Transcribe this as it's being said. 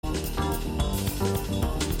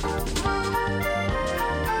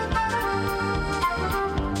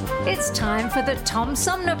It's time for the Tom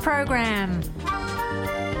Sumner Program.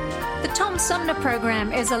 The Tom Sumner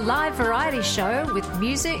Program is a live variety show with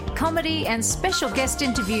music, comedy, and special guest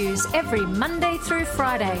interviews every Monday through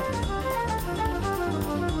Friday.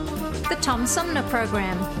 The Tom Sumner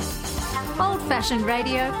Program. Old-fashioned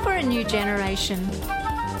radio for a new generation.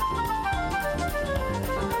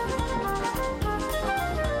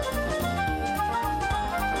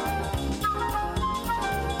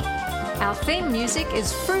 Our theme music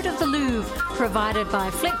is Fruit of the Louvre, provided by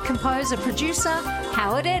Flint composer-producer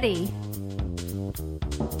Howard Eddy.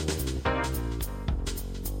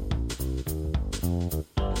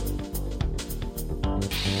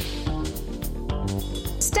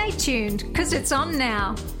 Stay tuned, because it's on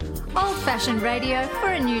now. Old-fashioned radio for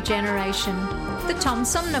a new generation. The Tom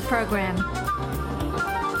Sumner Program.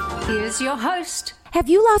 Here's your host. Have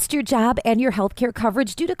you lost your job and your healthcare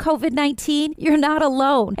coverage due to COVID-19? You're not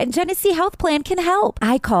alone, and Genesee Health Plan can help.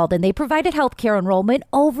 I called and they provided healthcare enrollment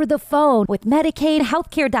over the phone with Medicaid,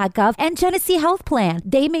 healthcare.gov, and Genesee Health Plan.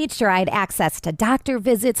 They made sure I had access to doctor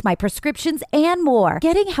visits, my prescriptions, and more.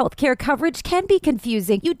 Getting healthcare coverage can be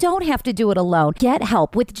confusing. You don't have to do it alone. Get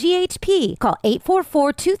help with GHP. Call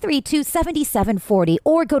 844-232-7740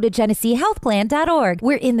 or go to GeneseeHealthPlan.org.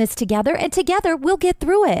 We're in this together, and together we'll get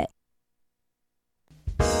through it.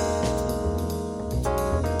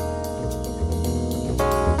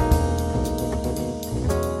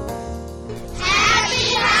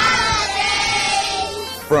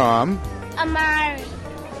 From Amari,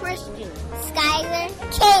 Christian, Skylar,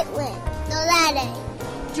 Caitlin, Nolade,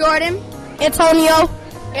 Jordan, Antonio,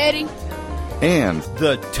 Eddie, and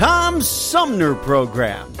the Tom Sumner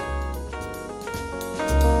Program.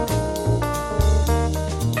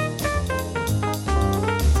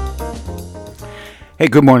 Hey,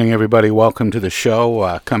 good morning, everybody. Welcome to the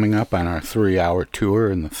show. Coming up on our 3-hour tour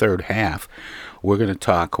in the third half, we're going to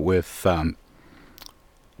talk with,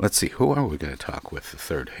 let's see, who are we going to talk with the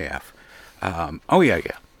third half?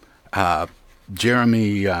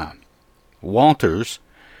 Jeremy Walters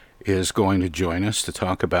is going to join us to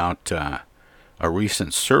talk about a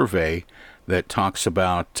recent survey that talks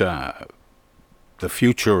about the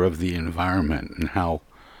future of the environment and how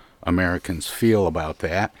Americans feel about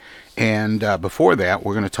that. And before that,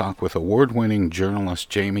 we're going to talk with award-winning journalist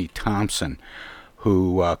Jamie Thompson,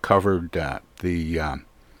 who covered the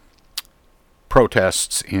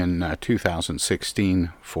protests in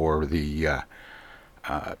 2016 for the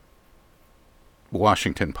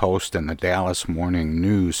Washington Post and the Dallas Morning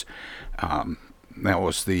News. That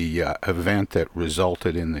was the event that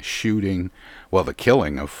resulted in the killing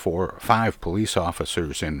of 5 police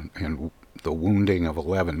officers and the wounding of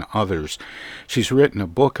 11 others. She's written a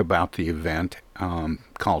book about the event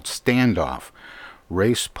called Standoff: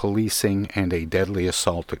 Race, Policing, and a Deadly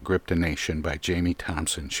Assault That Gripped a Nation by Jamie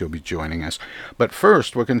Thompson. She'll be joining us. But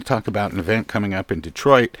first, we're going to talk about an event coming up in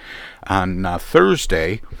Detroit on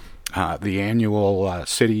Thursday. The annual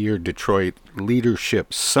City Year Detroit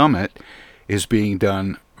Leadership Summit is being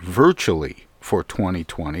done virtually for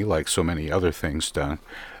 2020, like so many other things done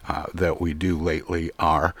that we do lately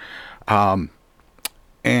are.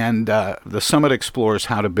 The summit explores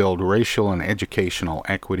how to build racial and educational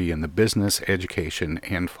equity in the business, education,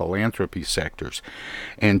 and philanthropy sectors.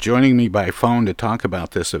 And joining me by phone to talk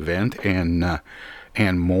about this event and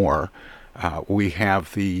more, we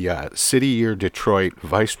have the City Year Detroit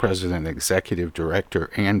Vice President Executive Director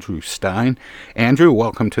Andrew Stein. Andrew,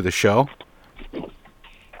 welcome to the show.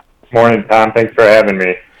 Morning, Tom. Thanks for having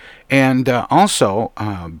me. And also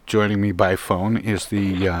joining me by phone is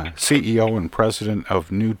the CEO and President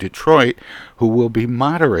of New Detroit, who will be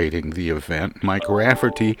moderating the event, Mike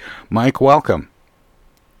Rafferty. Mike, welcome.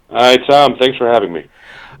 Hi, Tom. Thanks for having me.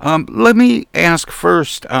 Let me ask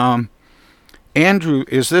first, Andrew,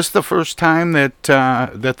 is this the first time that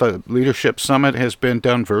the Leadership Summit has been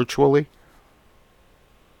done virtually?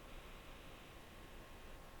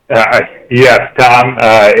 Yes, Tom.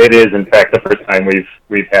 It is, in fact, the first time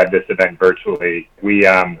we've had this event virtually. We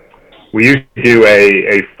used to do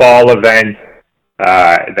a fall event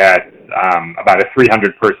that's about a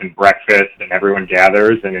 300-person breakfast, and everyone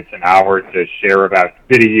gathers, and it's an hour to share about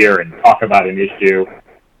City Year and talk about an issue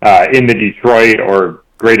in the Detroit or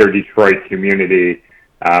greater Detroit community.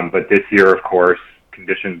 But this year, of course,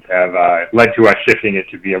 conditions have led to us shifting it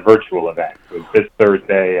to be a virtual event. So this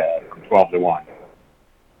Thursday from 12 to 1.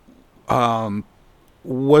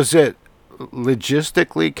 Was it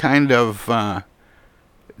logistically kind of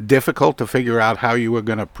difficult to figure out how you were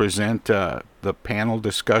going to present the panel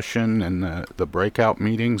discussion and the breakout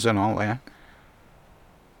meetings and all that?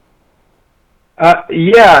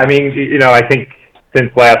 Yeah, I mean, I think since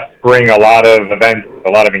last spring, a lot of events, a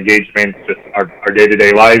lot of engagements, just our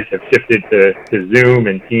day-to-day lives have shifted to Zoom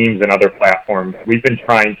and Teams and other platforms. We've been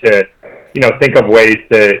trying to, think of ways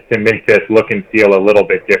to make this look and feel a little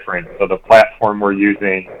bit different. So the platform we're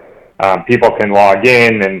using, people can log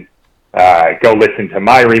in and go listen to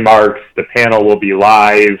my remarks. The panel will be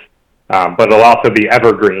live, but it'll also be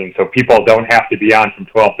evergreen, so people don't have to be on from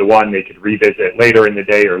 12 to 1. They could revisit later in the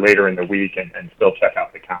day or later in the week and still check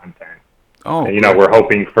out the content. Oh, and, we're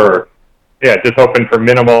hoping for, just hoping for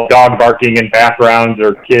minimal dog barking in backgrounds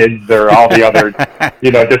or kids or all the other,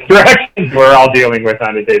 distractions we're all dealing with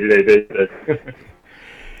on a day-to-day basis.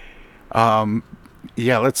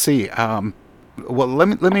 Let's see. Well,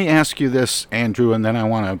 let me ask you this, Andrew, and then I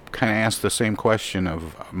want to kind of ask the same question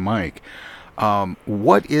of Mike.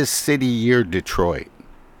 What is City Year Detroit?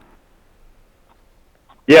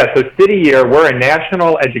 Yeah, so City Year, we're a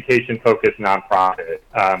national education-focused nonprofit.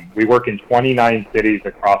 We work in 29 cities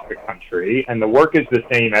across the country, and the work is the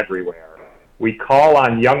same everywhere. We call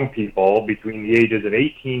on young people between the ages of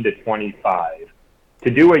 18 to 25 to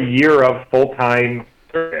do a year of full-time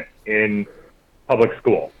service in public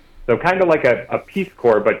school. So kind of like a Peace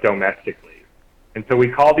Corps, but domestically. And so we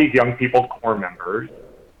call these young people Corps members.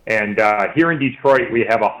 And here in Detroit, we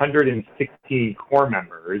have 116 Corps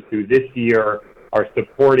members who this year are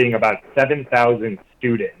supporting about 7,000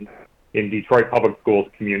 students in Detroit Public Schools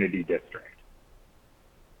Community District.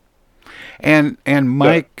 And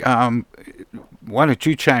Mike, why don't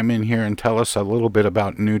you chime in here and tell us a little bit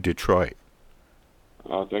about New Detroit?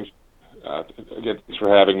 Thanks. Again, thanks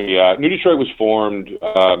for having me. New Detroit was formed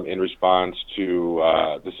in response to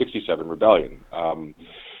the '67 rebellion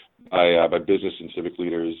by business and civic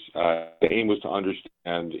leaders. The aim was to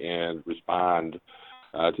understand and respond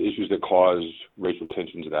to issues that caused racial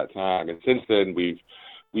tensions at that time. And since then,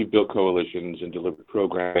 we've built coalitions and delivered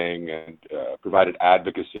programming and provided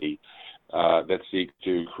advocacy that seek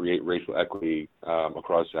to create racial equity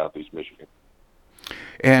across Southeast Michigan.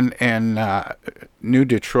 And New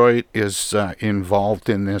Detroit is involved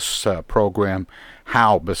in this program.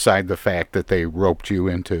 How, beside the fact that they roped you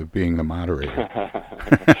into being the moderator?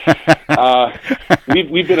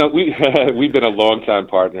 We've been a longtime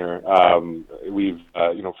partner. We've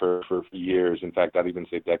for years. In fact, I'd even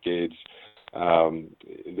say decades.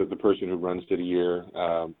 The person who runs City Year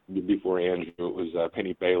before Andrew, it was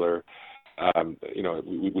Penny Baylor.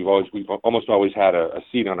 We've almost always had a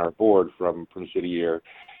seat on our board from City Year,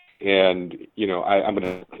 and I'm going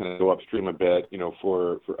to kind of go upstream a bit.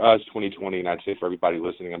 For us, 2020, and I'd say for everybody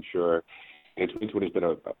listening, I'm sure, 2020 has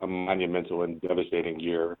been a monumental and devastating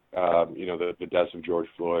year. The deaths of George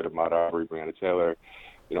Floyd, Ahmaud Arbery, Breonna Taylor,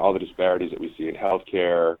 all the disparities that we see in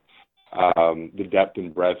healthcare, the depth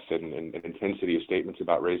and breadth and intensity of statements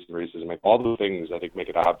about race and racism, all the things I think make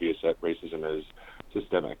it obvious that racism is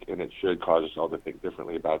systemic, and it should cause us all to think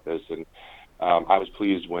differently about this. And I was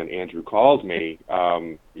pleased when Andrew called me.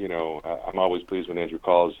 I'm always pleased when Andrew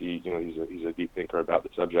calls. He's a deep thinker about the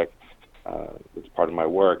subject. It's part of my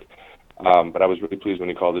work. But I was really pleased when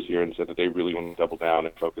he called this year and said that they really want to double down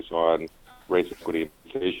and focus on race equity and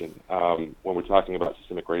education. When we're talking about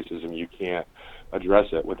systemic racism, you can't address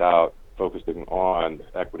it without focusing on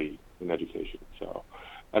equity in education. So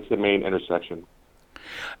that's the main intersection.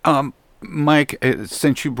 Mike,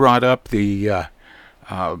 since you brought up the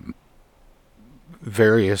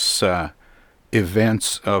various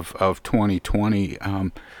events of 2020,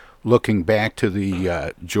 looking back to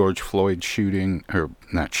the George Floyd shooting, or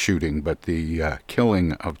not shooting, but the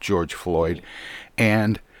killing of George Floyd,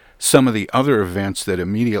 and some of the other events that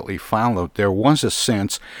immediately followed, there was a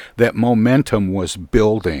sense that momentum was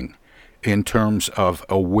building in terms of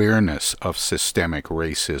awareness of systemic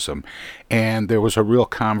racism, and there was a real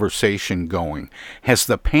conversation going. Has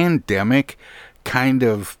the pandemic kind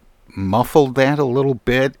of muffled that a little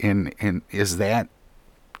bit, and is that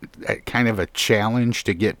kind of a challenge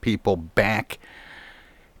to get people back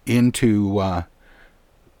into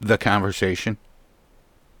the conversation?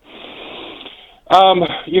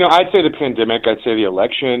 I'd say the pandemic. I'd say the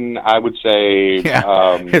election. I would say,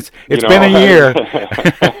 it's been a year.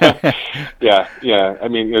 Yeah. I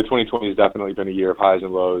mean, 2020 has definitely been a year of highs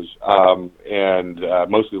and lows, and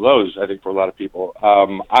mostly lows, I think, for a lot of people.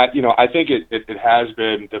 I think it has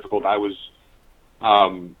been difficult. I was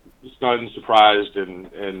stunned, surprised,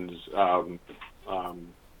 and in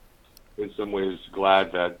some ways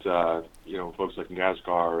glad that folks like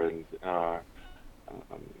NASCAR and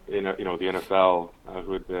the NFL,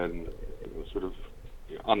 who had been sort of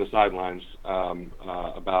on the sidelines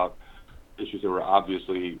about issues that were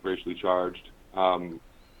obviously racially charged,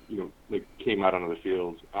 they came out onto the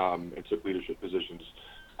field and took leadership positions.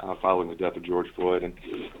 following the death of George Floyd. And,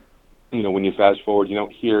 when you fast forward, you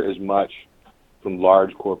don't hear as much from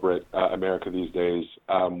large corporate America these days,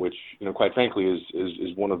 which, quite frankly,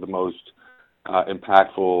 is one of the most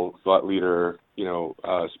impactful thought leader,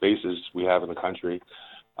 spaces we have in the country.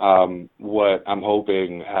 What I'm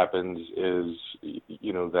hoping happens is,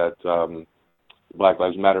 that Black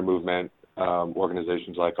Lives Matter movement,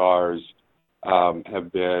 organizations like ours,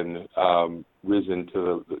 have been risen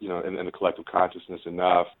to in the collective consciousness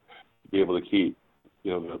enough to be able to keep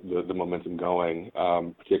the momentum going,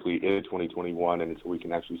 particularly in 2021, and until we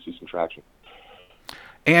can actually see some traction.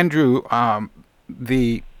 Andrew,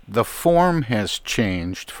 the form has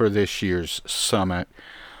changed for this year's summit,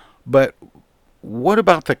 but what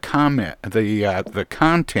about the content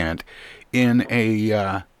in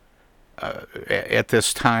at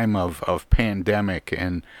this time of pandemic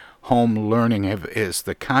and home learning? Is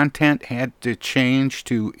the content had to change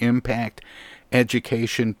to impact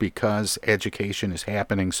education because education is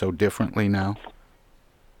happening so differently now?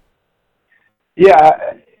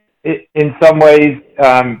 Yeah, in some ways,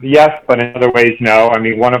 yes, but in other ways, no. I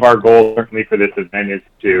mean, one of our goals certainly for this event is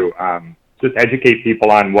to just educate people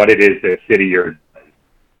on what it is that City Year does.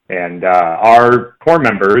 And our core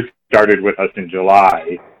members, started with us in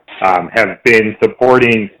July, have been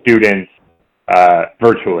supporting students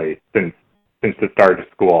virtually since the start of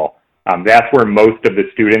school. That's where most of the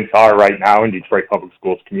students are right now in Detroit Public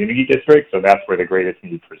Schools Community District, so that's where the greatest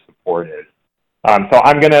need for support is. So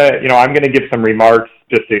I'm gonna give some remarks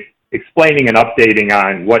just explaining and updating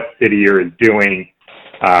on what City Year is doing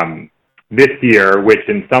this year, which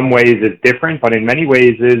in some ways is different, but in many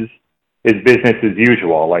ways is business as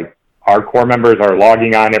usual. Like, our core members are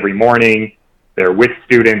logging on every morning. They're with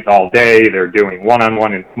students all day. They're doing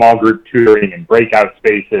one-on-one and small group tutoring in breakout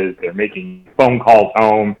spaces. They're making phone calls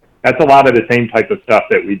home. That's a lot of the same type of stuff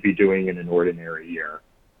that we'd be doing in an ordinary year.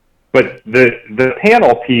 But the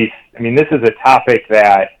panel piece, I mean, this is a topic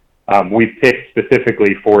that we've picked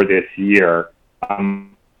specifically for this year.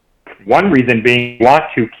 One reason being we want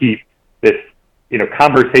to keep this,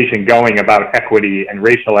 conversation going about equity and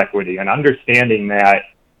racial equity, and understanding that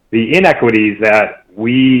the inequities that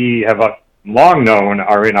we have long known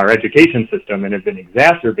are in our education system and have been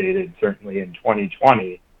exacerbated certainly in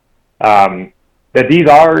 2020, that these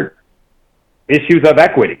are issues of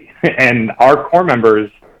equity. And our core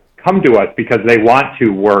members come to us because they want to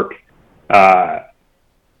work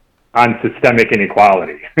on systemic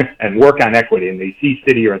inequality and work on equity, and they see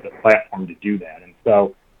City Year as a platform to do that. And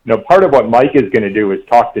so, part of what Mike is going to do is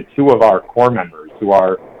talk to two of our core members who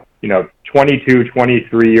are, 22,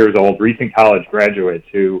 23 years old, recent college graduates,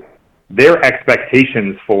 who their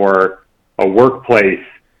expectations for a workplace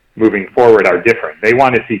moving forward are different. They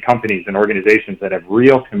want to see companies and organizations that have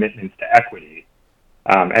real commitments to equity.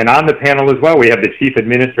 And on the panel as well, we have the Chief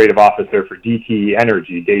Administrative Officer for DTE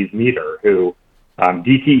Energy, Dave Meter, who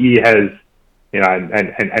DTE has,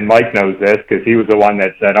 and Mike knows this because he was the one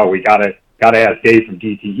that said, we gotta ask Dave from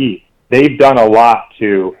DTE. They've done a lot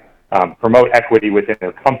to promote equity within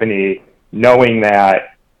their company, knowing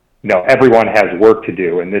that everyone has work to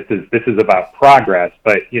do, and this is about progress.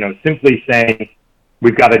 But simply saying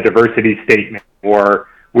we've got a diversity statement or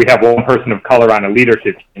we have one person of color on a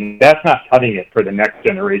leadership team, that's not cutting it for the next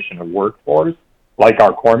generation of workforce, like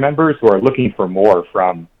our core members who are looking for more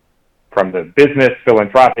from the business,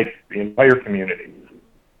 philanthropic, the entire community.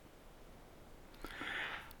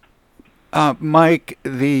 Mike,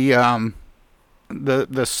 the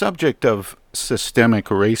subject of systemic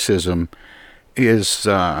racism is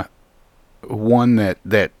one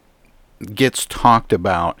that gets talked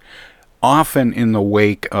about often in the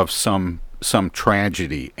wake of some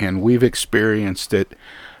tragedy, and we've experienced it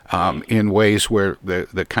in ways where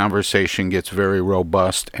the conversation gets very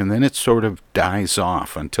robust and then it sort of dies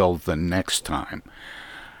off until the next time.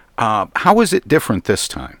 How is it different this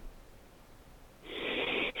time?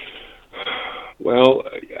 Well,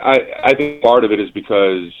 I think part of it is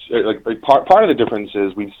because, part of the difference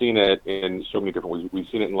is we've seen it in so many different ways. We've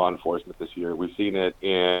seen it in law enforcement this year. We've seen it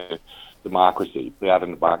in democracy, play out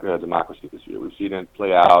in democracy this year. We've seen it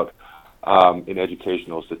play out in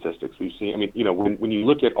educational statistics. We've seen, when you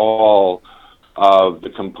look at all of the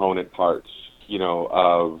component parts,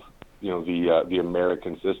 of, the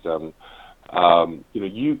American system,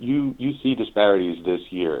 you see disparities this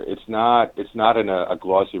year. It's not in a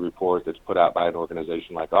glossy report that's put out by an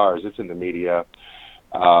organization like ours. It's in the media.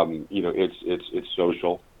 It's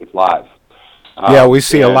social. It's live. Yeah, we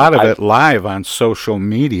see a lot of it live on social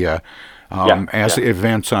media as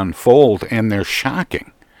events unfold, and they're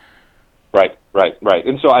shocking. Right.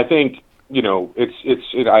 And so I think,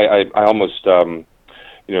 I almost,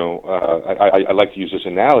 I like to use this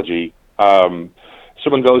analogy.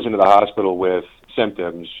 Someone goes into the hospital with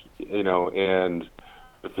symptoms, and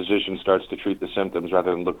the physician starts to treat the symptoms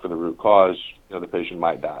rather than look for the root cause, the patient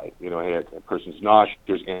might die. Hey, a person's nauseous,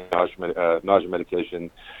 here's nausea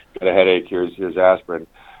medication, got a headache, here's aspirin.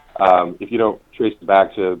 If you don't trace it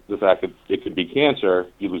back to the fact that it could be cancer,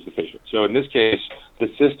 you lose the patient. So in this case, the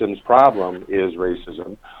system's problem is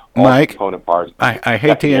racism. Mike, component parts. I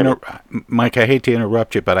hate to Mike, I hate to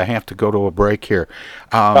interrupt you, but I have to go to a break here.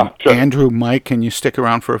 Sure. Andrew, Mike, can you stick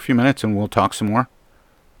around for a few minutes and we'll talk some more?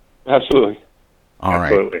 Absolutely. All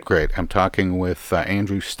Absolutely. right, great. I'm talking with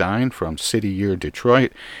Andrew Stein from City Year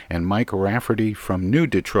Detroit and Mike Rafferty from New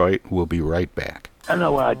Detroit. We'll be right back.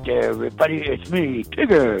 Hello out there, everybody. It's me,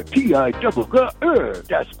 Tigger. T-I-G-G-R.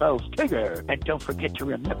 That spells Tigger. And don't forget to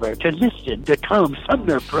remember to listen to Tom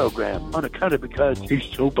Sumner program on account of because he's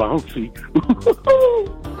so bouncy.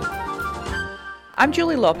 I'm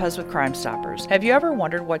Julie Lopez with Crime Stoppers. Have you ever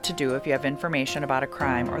wondered what to do if you have information about a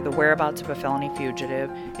crime or the whereabouts of a felony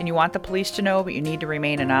fugitive and you want the police to know but you need to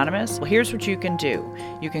remain anonymous? Well, here's what you can do.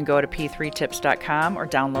 You can go to p3tips.com or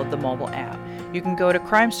download the mobile app. You can go to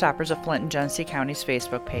Crime Stoppers of Flint and Genesee County's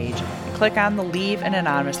Facebook page and click on the Leave an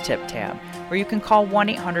Anonymous Tip tab, or you can call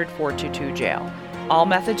 1-800-422-JAIL. All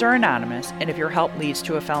methods are anonymous, and if your help leads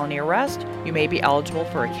to a felony arrest, you may be eligible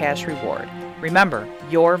for a cash reward. Remember,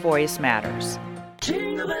 your voice matters.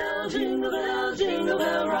 Jingle bell, jingle bell, jingle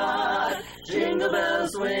bell rock. Jingle bell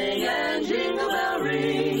swing and jingle bell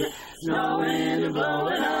ring. Snowing and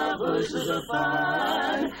blowing up bushels of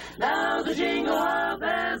fun. Now the jingle hop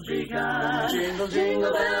has begun. Jingle,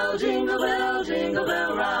 jingle bell, jingle bell, jingle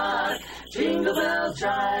bell rock. Jingle bell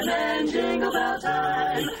chime and jingle bell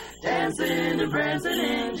time. Dancing and prancing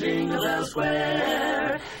in Jingle Bell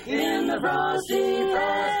Square. In the frosty,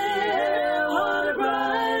 frosty air, what a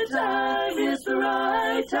bright time. It's the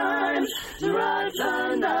right time to ride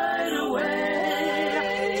the night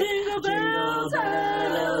away. Jingle bells,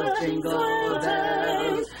 bells, jingle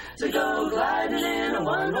bells, to go gliding in a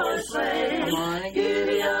one-horse sleigh. Come on and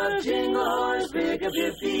giddy up, jingle horse, pick up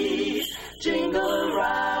your feet. Jingle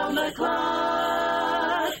around the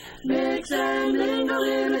clock. Mix and mingle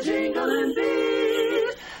in a jingling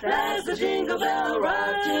beat. That's the Jingle Bell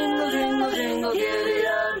Rock. Jingle, jingle, jingle, giddy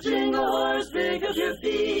up, jingle horse, pick up your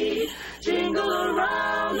feet. Jingle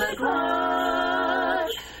around the clock.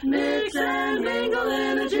 Mix and mingle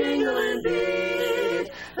in a jingling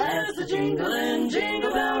beat. That's the jingling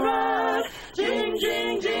Jingle Bell Rock. Jing,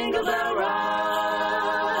 jing, Jingle Bell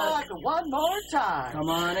Rock. One more time. Come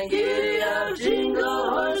on and giddy up, jingle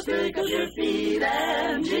horse, pick up your feet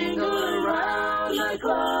and jingle around the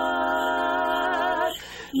clock.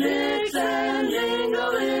 Mix and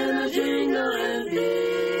mingle in a jingling beat.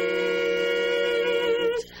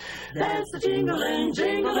 That's the jingling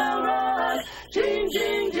Jingle Bell Rock. Jing,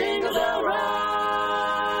 jing, Jingle Bell Rock.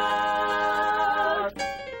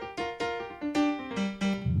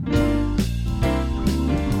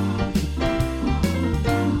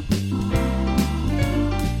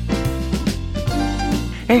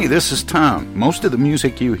 Hey, this is Tom. Most of the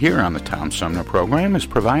music you hear on the Tom Sumner program is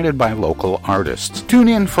provided by local artists. Tune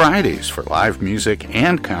in Fridays for live music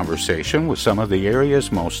and conversation with some of the area's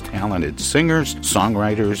most talented singers,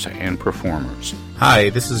 songwriters, and performers. Hi,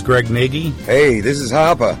 this is Greg Nagy. Hey, this is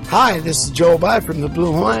Harper. Hi, this is Joe Bide from the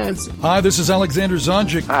Blue Hawaiians. Hi, this is Alexander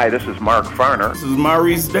Zonjic. Hi, this is Mark Farner. This is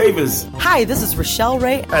Maurice Davis. Hi, this is Rochelle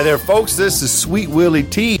Ray. Hi there, folks. This is Sweet Willie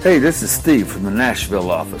T. Hey, this is Steve from the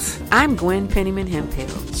Nashville office. I'm Gwen Pennyman Hemphill.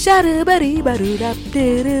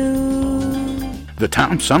 The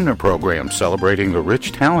Tom Sumner program celebrating the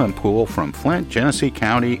rich talent pool from Flint, Genesee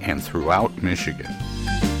County, and throughout Michigan.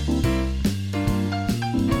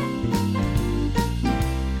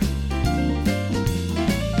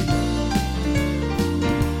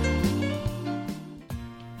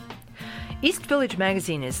 East Village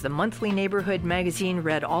Magazine is the monthly neighborhood magazine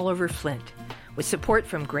read all over Flint. With support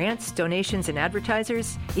from grants, donations, and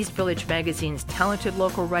advertisers, East Village Magazine's talented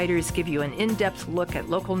local writers give you an in-depth look at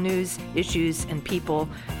local news, issues, and people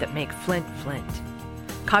that make Flint, Flint.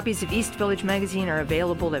 Copies of East Village Magazine are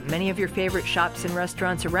available at many of your favorite shops and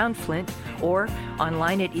restaurants around Flint or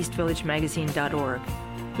online at eastvillagemagazine.org.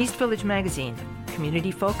 East Village Magazine,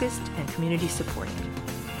 community-focused and community-supported.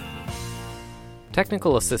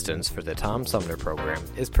 Technical assistance for the Tom Sumner program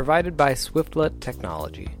is provided by Swiftlet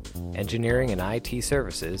Technology, engineering and IT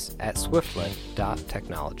services at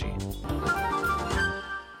swiftlet.technology.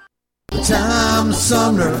 The Tom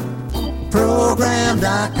Sumner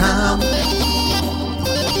Program.com.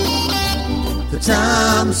 The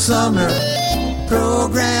Tom Sumner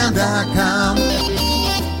Program.com.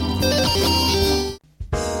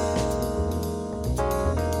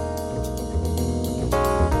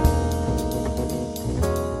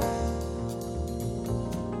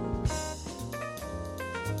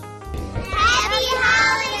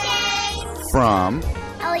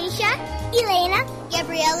 Alicia, Elena,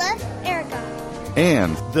 Gabriella, Erica.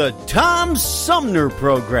 And the Tom Sumner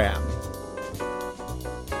Program.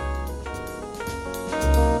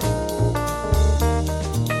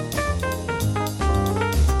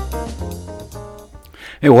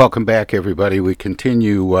 Hey, welcome back, everybody. We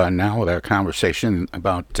continue now with our conversation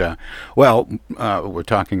about, we're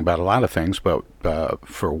talking about a lot of things, but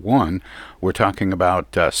for one, we're talking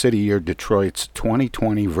about City Year Detroit's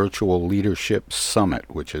 2020 Virtual Leadership Summit,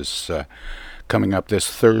 which is coming up this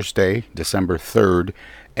Thursday, December 3rd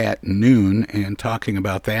at noon. And talking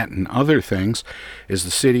about that and other things is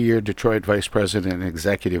the City Year Detroit Vice President and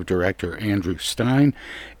Executive Director Andrew Stein,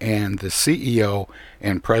 and the CEO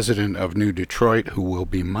and President of New Detroit, who will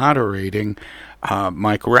be moderating,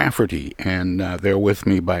 Mike Rafferty. And they're with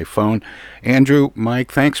me by phone. Andrew,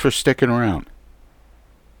 Mike, thanks for sticking around.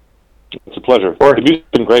 It's a pleasure. The music's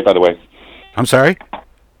been great, by the way. I'm sorry?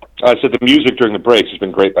 I said the music during the breaks has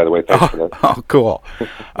been great, by the way. Thanks for that. Oh, cool.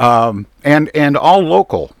 And all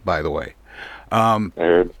local, by the way.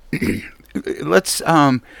 Let's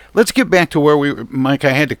get back to where Mike,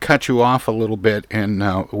 I had to cut you off a little bit, and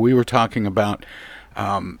we were talking about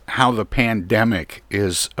how the pandemic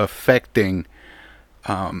is affecting,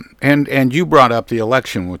 and you brought up the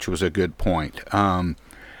election, which was a good point.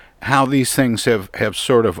 How these things have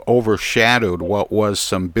sort of overshadowed what was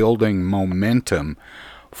some building momentum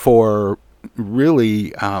for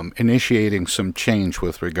really initiating some change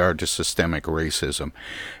with regard to systemic racism.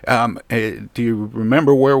 Do you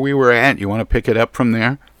remember where we were at? You want to pick it up from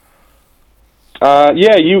there?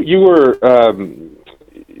 Yeah, you were.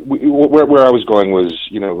 Where I was going was,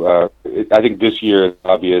 I think this year is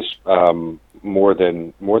obvious more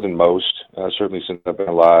than most. Certainly since I've been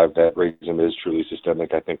alive, that racism is truly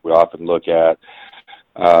systemic. I think we often look at,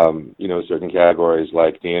 certain categories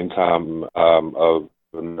like the income of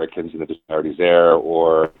Americans and the disparities there,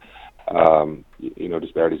 or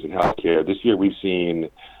disparities in healthcare. This year, we've seen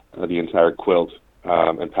the entire quilt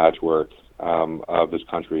and patchwork of this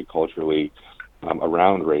country culturally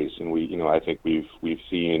around race, and I think we've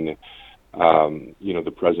seen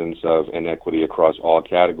the presence of inequity across all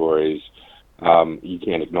categories. You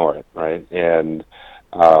can't ignore it, right? And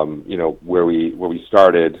where we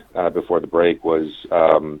started before the break was.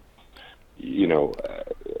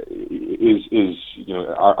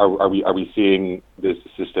 Are we seeing this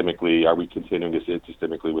systemically? Are we continuing to see it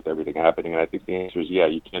systemically with everything happening? And I think the answer is yeah.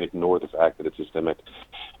 You can't ignore the fact that it's systemic.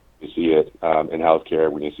 You see it in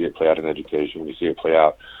healthcare, when you see it play out in education, when you see it play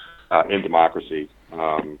out in democracy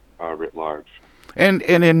writ large. And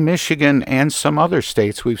in Michigan and some other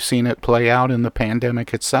states, we've seen it play out in the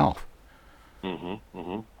pandemic itself.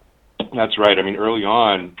 That's right. I mean, early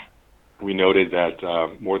on, we noted that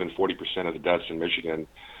more than 40% of the deaths in Michigan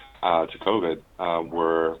to COVID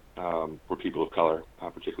were people of color,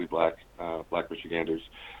 particularly black Michiganders,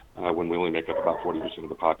 when we only make up about 40% of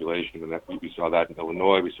the population. And we saw that in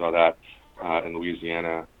Illinois, we saw that in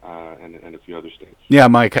Louisiana, and a few other states. Yeah,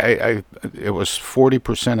 Mike, it was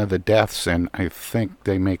 40% of the deaths, and I think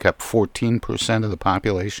they make up 14% of the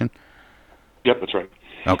population. Yep, that's right.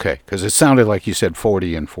 Okay, because it sounded like you said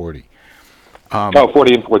 40 and 40.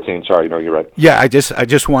 40 and 14. Sorry, no, you're right. Yeah, I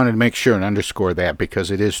just wanted to make sure and underscore that, because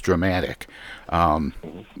it is dramatic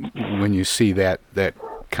when you see that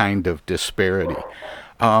kind of disparity.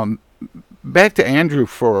 Back to Andrew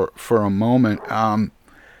for a moment.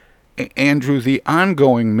 Andrew, the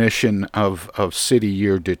ongoing mission of City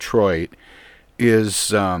Year Detroit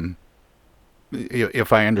is,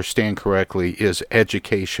 if I understand correctly, is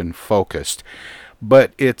education focused,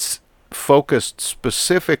 but it's focused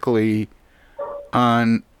specifically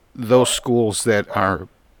on those schools that are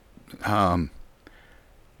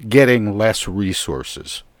getting less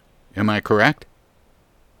resources. Am I correct?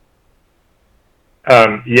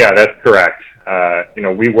 Yeah, that's correct.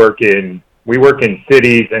 We work in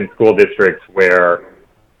cities and school districts where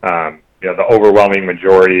the overwhelming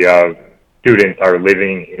majority of students are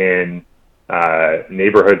living in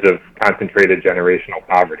neighborhoods of concentrated generational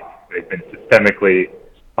poverty. They've been systemically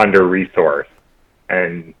under-resourced,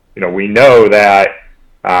 and we know that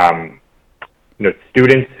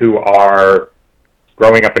students who are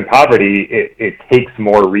growing up in poverty, it takes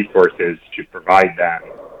more resources to provide them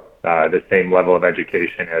the same level of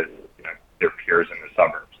education as their peers in the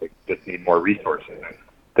suburbs. They just need more resources. And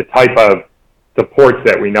the type of supports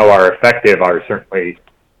that we know are effective are certainly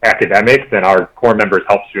academics, and our core members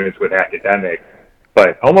help students with academics.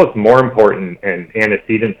 But almost more important and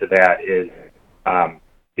antecedent to that is,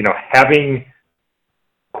 having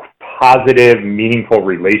positive, meaningful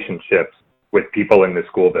relationships with people in the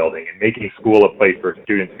school building, and making school a place where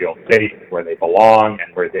students feel safe, where they belong,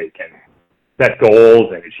 and where they can set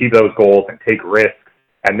goals and achieve those goals and take risks.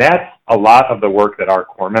 And that's a lot of the work that our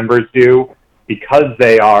core members do because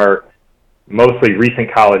they are mostly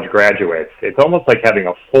recent college graduates. It's almost like having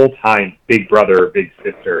a full-time big brother or big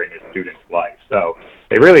sister in a student's life. So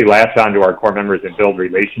they really latch onto our core members and build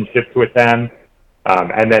relationships with them.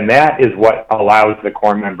 And then that is what allows the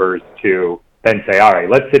core members to then say, all right,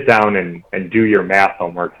 let's sit down and do your math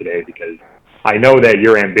homework today because I know that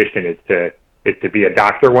your ambition is to be a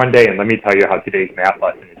doctor one day, and let me tell you how today's math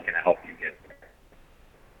lesson is going to help you get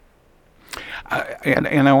there.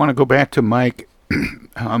 And I want to go back to Mike.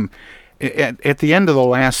 At the end of the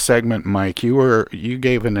last segment, Mike, you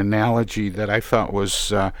gave an analogy that I thought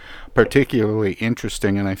was particularly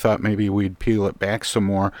interesting, and I thought maybe we'd peel it back some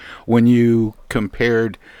more when you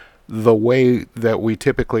compared the way that we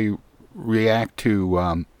typically react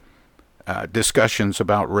to discussions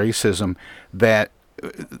about racism, that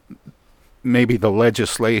maybe the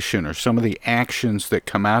legislation or some of the actions that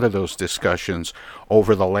come out of those discussions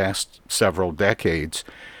over the last several decades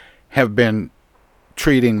have been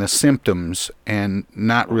treating the symptoms and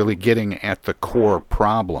not really getting at the core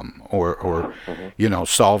problem or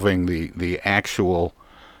solving the actual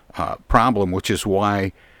problem, which is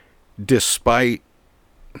why despite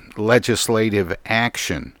legislative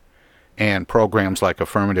action and programs like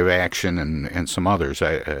affirmative action and some others,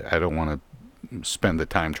 I don't want to spend the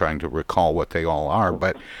time trying to recall what they all are,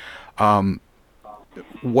 but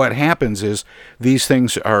what happens is these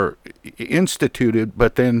things are instituted,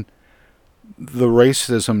 but then the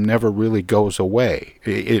racism never really goes away.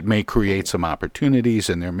 It may create some opportunities,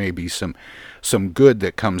 and there may be some good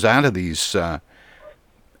that comes out of these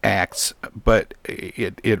acts, but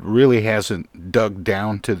it really hasn't dug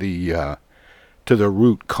down to the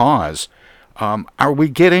root cause. Are we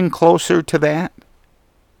getting closer to that?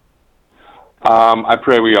 I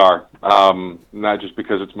pray we are. Not just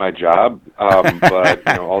because it's my job, but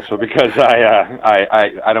also because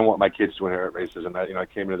I don't want my kids to inherit racism. I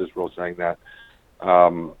came into this role saying that,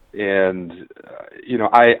 I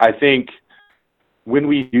think when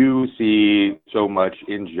we do see so much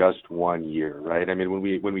in just 1 year, right? I mean,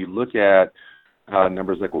 when we look at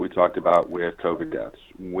numbers like what we talked about with COVID deaths,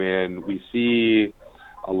 when we see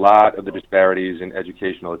a lot of the disparities in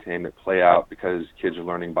educational attainment play out because kids are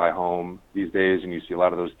learning by home these days, and you see a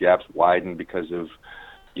lot of those gaps widen because of,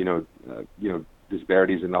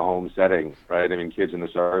 disparities in the home setting, right? I mean, kids in the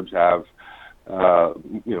suburbs have,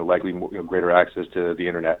 likely greater access to the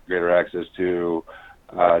internet, greater access to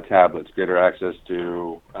tablets, greater access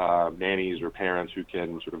to nannies or parents who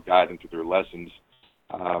can sort of guide them through their lessons.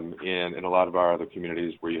 In a lot of our other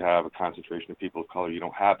communities where you have a concentration of people of color, you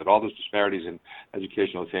don't have it. All those disparities in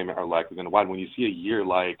educational attainment are likely going to widen. When you see a year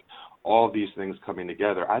like all of these things coming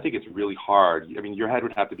together, I think it's really hard. I mean, your head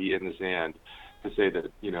would have to be in the sand to say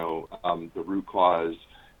that, the root cause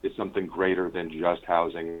is something greater than just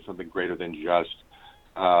housing, something greater than just,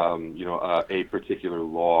 a particular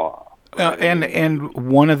law. And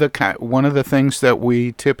one of the things that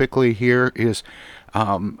we typically hear is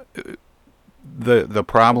the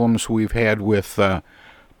problems we've had with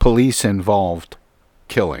police-involved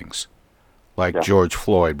killings, like George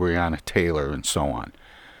Floyd, Breonna Taylor, and so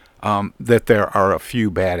on, that there are a few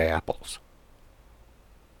bad apples.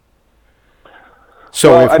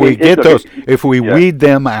 So if we weed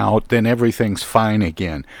them out, then everything's fine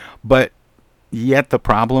again. But yet the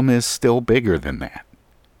problem is still bigger than that.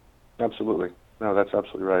 Absolutely. No, that's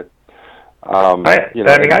absolutely right.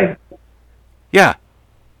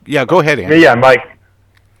 Yeah, go ahead, Andy. Yeah, Mike,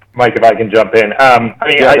 if I can jump in. I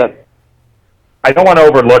don't want to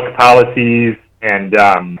overlook policies and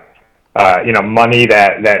money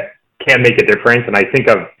that can make a difference. And I think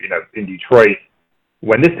of in Detroit,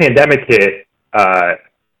 when this pandemic hit,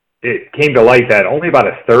 it came to light that only about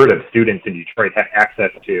a third of students in Detroit had access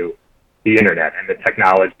to the internet and the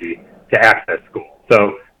technology to access school.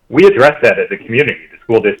 So we address that as a community, the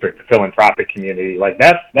school district, the philanthropic community. Like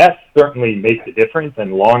that certainly makes a difference,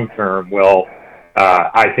 and long term will,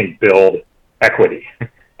 I think, build equity.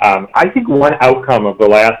 I think one outcome of the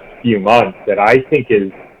last few months that I think is,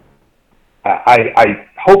 I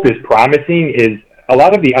hope is promising, is a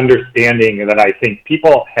lot of the understanding that I think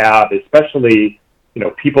people have, especially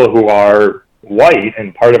people who are white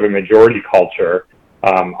and part of a majority culture,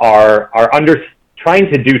 are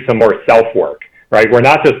trying to do some more self work. Right, we're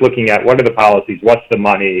not just looking at what are the policies, what's the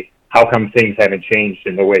money, how come things haven't changed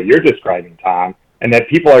in the way you're describing, Tom, and that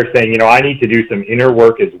people are saying, I need to do some inner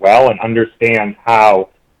work as well and understand how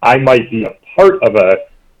I might be a part of a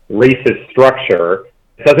racist structure.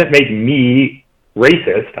 It doesn't make me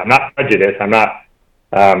racist. I'm not prejudiced. I'm not,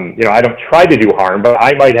 I don't try to do harm, but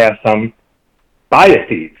I might have some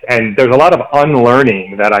biases. And there's a lot of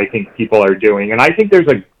unlearning that I think people are doing. And I think there's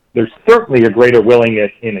certainly a greater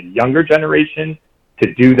willingness in a younger generation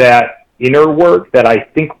to do that inner work that I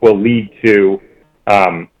think will lead to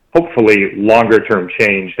hopefully longer term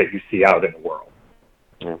change that you see out in the world.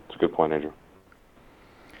 Yeah, that's a good point, Andrew.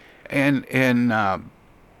 And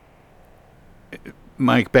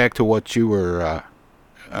Mike, back to what you were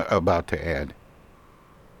about to add.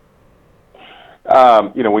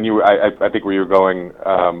 When you were, I think where you were going,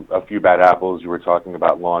 a few bad apples. You were talking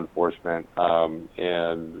about law enforcement, I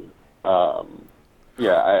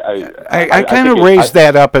kind of raised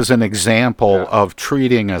that up as an example of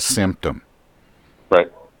treating a symptom.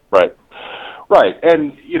 Right,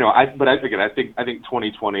 and I think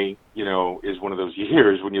 2020, is one of those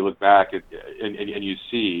years when you look back and you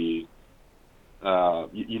see,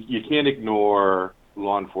 you can't ignore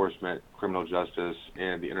law enforcement, criminal justice,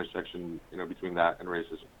 and the intersection, between that and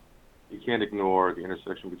racism. You can't ignore the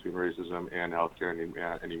intersection between racism and healthcare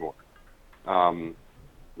anymore. And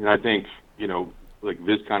I think, like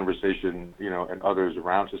this conversation, and others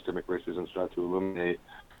around systemic racism start to illuminate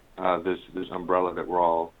this umbrella that we're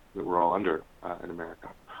all under in America.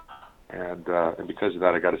 And because of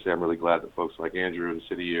that, I got to say, I'm really glad that folks like Andrew and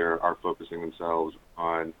City Year are focusing themselves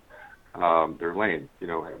on their lane.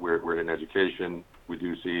 We're in education. We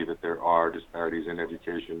do see that there are disparities in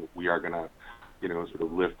education. We are going to, sort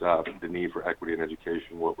of lift up the need for equity in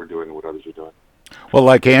education, what we're doing and what others are doing. Well,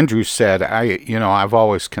 like Andrew said, I've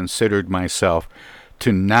always considered myself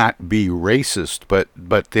to not be racist, but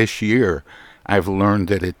this year I've learned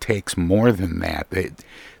that it takes more than that.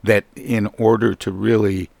 That in order to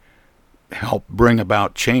really help bring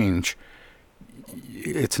about change,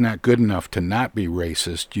 it's not good enough to not be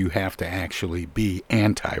racist. You have to actually be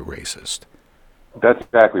anti-racist. That's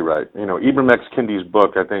exactly right. Ibram X. Kendi's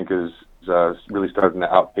book, I think, is really starting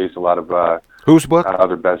to outpace a lot of whose book?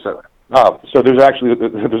 Other bestsellers. So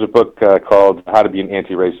there's a book called How to Be an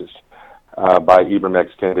Anti-Racist by Ibram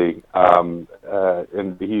X. Kendi,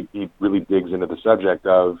 and he really digs into the subject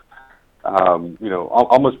of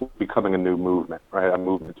almost becoming a new movement, right? A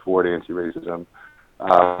movement toward anti-racism.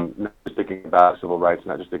 Not just thinking about civil rights,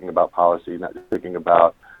 not just thinking about policy, not just thinking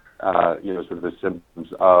about sort of the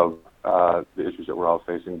symptoms of the issues that we're all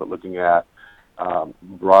facing, but looking at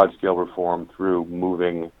broad-scale reform through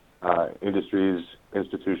moving industries,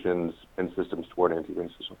 institutions, and systems toward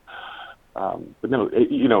anti-racism. But no,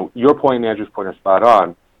 your point and Andrew's point are spot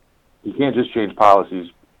on. You can't just change policies.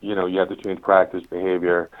 You have to change practice,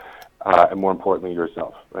 behavior, and more importantly,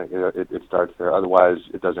 yourself. Right? It starts there. Otherwise,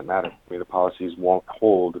 it doesn't matter. I mean, the policies won't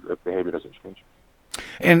hold if behavior doesn't change.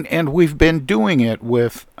 And we've been doing it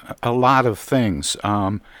with a lot of things.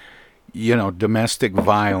 Domestic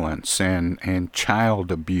violence and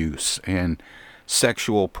child abuse and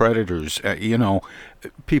sexual predators.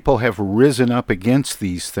 People have risen up against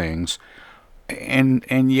these things,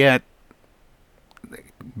 and yet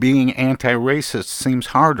being anti-racist seems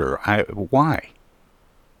harder. Why?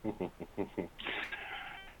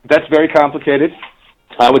 That's very complicated.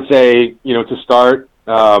 I would say, to start,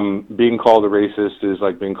 being called a racist is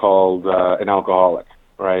like being called an alcoholic,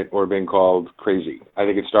 right? Or being called crazy. I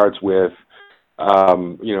think it starts with, a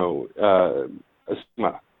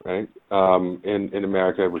stigma, right? In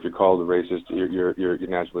America, if you're called a racist, you're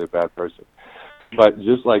naturally a bad person. But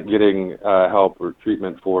just like getting help or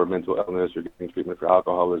treatment for mental illness or getting treatment for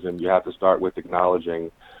alcoholism, you have to start with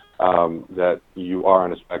acknowledging that you are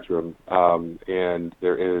on a spectrum, and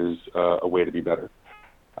there is a way to be better.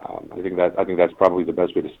 I think that's probably the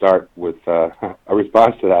best way to start with a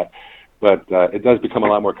response to that. But it does become a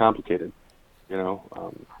lot more complicated, Well,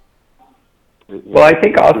 I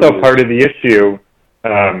think also part of the issue,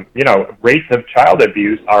 rates of child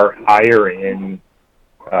abuse are higher in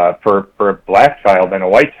for a black child than a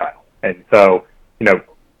white child, and so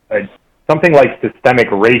something like systemic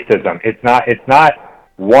racism, it's not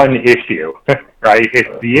one issue, right?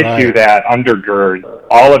 It's the issue that undergirds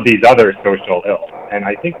all of these other social ills, and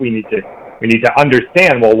I think we need to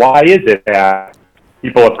understand, well, why is it that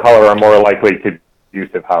people of color are more likely to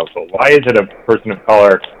abusive households? Why is it a person of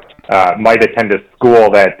color might attend a school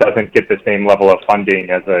that doesn't get the same level of funding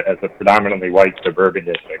as a predominantly white suburban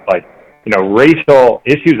district? Like, racial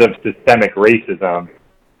issues of systemic racism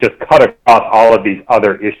just cut across all of these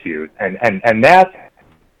other issues, and that's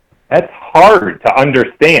hard to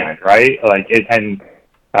understand, right? Like it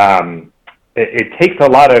takes a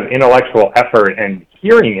lot of intellectual effort, and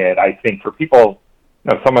hearing it, I think, for people,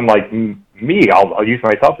 someone like me, I'll use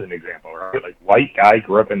myself as an example, right? Like, white guy,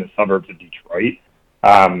 grew up in the suburbs of Detroit.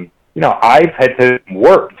 I've had to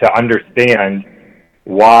work to understand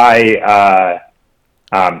why,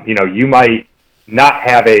 you might not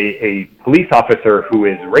have a police officer who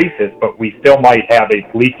is racist, but we still might have a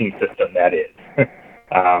policing system that is.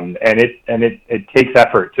 And it takes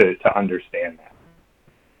effort to understand that.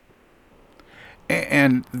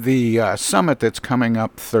 And the summit that's coming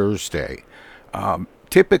up Thursday,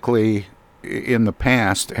 typically in the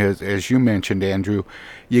past, as you mentioned, Andrew,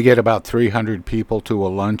 you get about 300 people to a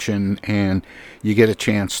luncheon, and you get a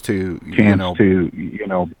chance to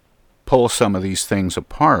pull some of these things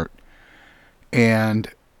apart. And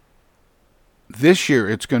this year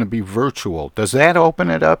it's going to be virtual. Does that open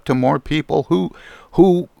it up to more people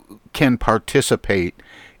who can participate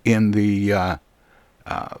in the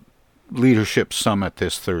Leadership Summit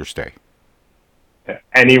this Thursday?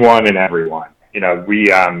 Anyone and everyone.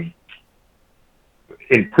 We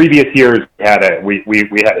in previous years we had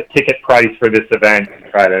a ticket price for this event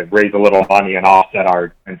to try to raise a little money and offset our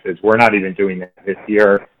expenses. We're not even doing that this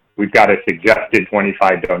year. We've got a suggested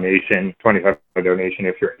 $25 donation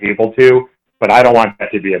if you're able to, but I don't want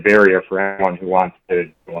that to be a barrier for anyone who wants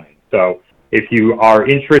to join. So if you are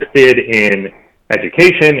interested in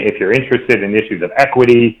education, if you're interested in issues of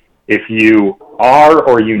equity, if you are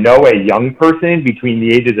or you know a young person between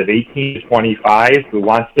the ages of 18 to 25 who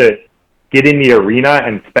wants to get in the arena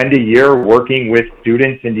and spend a year working with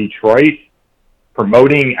students in Detroit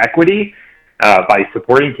promoting equity by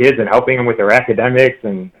supporting kids and helping them with their academics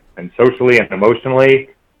and socially and emotionally,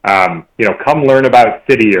 come learn about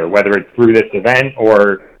City Year, whether it's through this event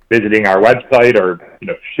or visiting our website or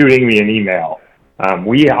shooting me an email.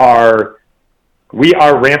 We are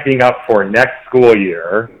ramping up for next school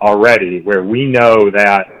year already, where we know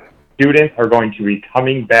that students are going to be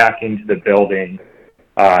coming back into the building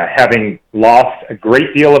having lost a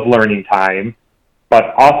great deal of learning time,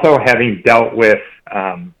 but also having dealt with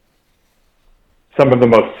some of the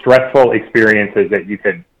most stressful experiences that you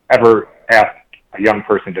could ever ask a young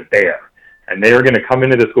person to bear. And they are going to come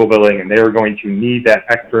into the school building and they are going to need that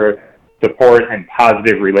extra support and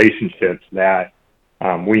positive relationships that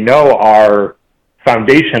we know are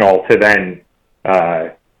foundational to then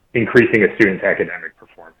increasing a student's academic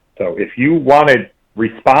performance. So if you want to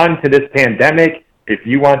respond to this pandemic, if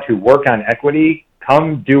you want to work on equity,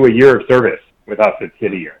 come do a year of service with us at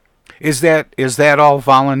City Year. Is that all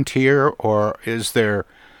volunteer, or is there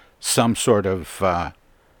some sort of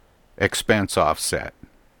expense offset?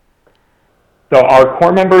 So our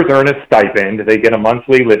core members earn a stipend. They get a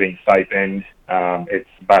monthly living stipend. It's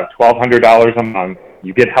about $1,200 a month.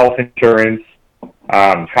 You get health insurance,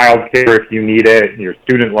 child care if you need it. Your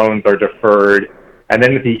student loans are deferred. And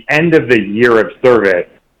then at the end of the year of service,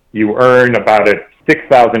 you earn about a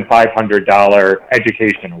 $6,500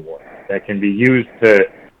 education award that can be used to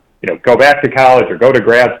go back to college or go to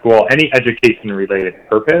grad school, any education-related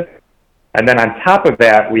purpose. And then on top of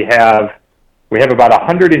that, we have about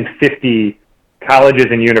 150 colleges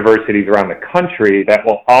and universities around the country that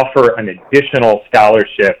will offer an additional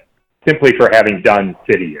scholarship simply for having done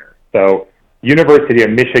City Year. So University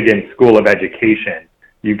of Michigan School of Education,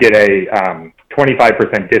 you get a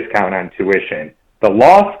 25% discount on tuition. The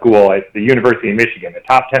law school at the University of Michigan, the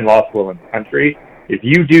top 10 law school in the country, if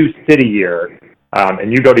you do City Year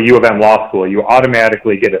and you go to U of M Law School, you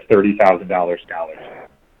automatically get a $30,000 scholarship.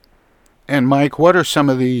 And Mike, what are some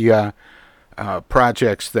of the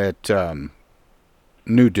projects that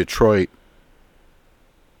New Detroit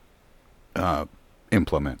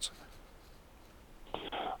implements?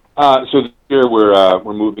 So this year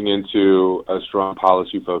we're moving into a strong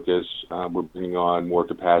policy focus. We're bringing on more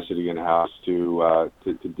capacity in-house to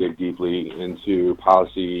dig deeply into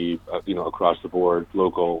policy, across the board,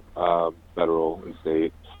 local, federal, and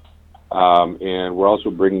state. And we're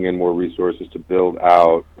also bringing in more resources to build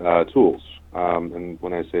out tools. And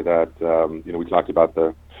when I say that, we talked about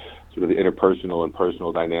the sort of the interpersonal and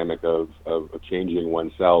personal dynamic of changing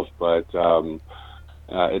oneself, but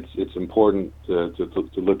it's important to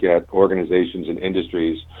look at organizations and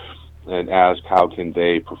industries and ask how can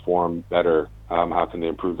they perform better, how can they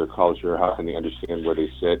improve their culture, how can they understand where they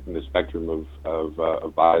sit in the spectrum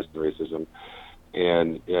of bias and racism,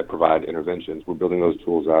 and provide interventions. We're building those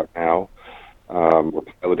tools out now. We're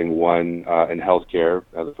piloting one in healthcare.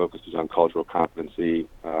 The focus is on cultural competency,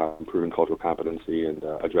 improving cultural competency, and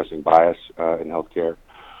addressing bias in healthcare.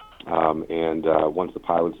 And once the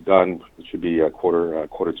pilot's done, it should be quarter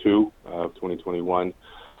two of 2021.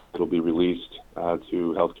 It'll be released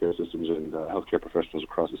to healthcare systems and healthcare professionals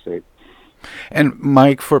across the state. And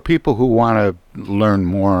Mike, for people who want to learn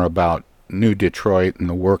more about New Detroit and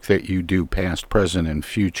the work that you do, past, present, and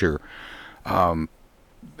future,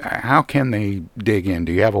 how can they dig in?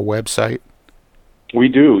 Do you have a website? We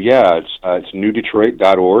do, yeah. It's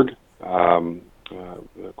newdetroit.org.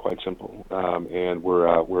 Quite simple. And we're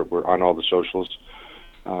on all the socials,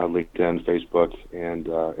 LinkedIn, Facebook, and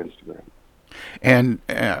Instagram. And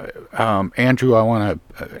Andrew, I want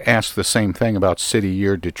to ask the same thing about City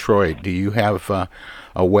Year Detroit. Do you have a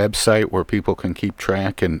website where people can keep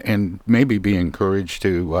track and maybe be encouraged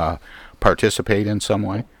to participate in some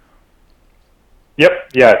way? Yep,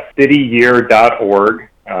 yeah, cityyear.org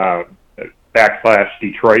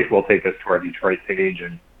 /Detroit will take us to our Detroit page,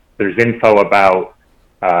 and there's info about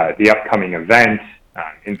the upcoming event,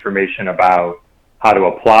 information about how to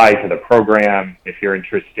apply to the program if you're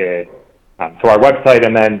interested. So our website,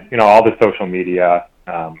 and then all the social media.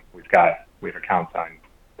 We have accounts on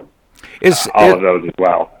all of those as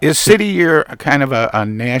well. Is City Year kind of a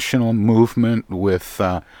national movement with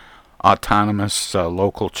autonomous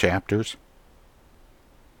local chapters?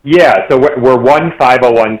 Yeah, so we're one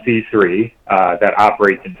 501c3 that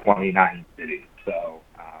operates in 29 cities. So,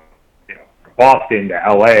 from Boston to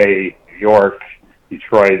LA, New York,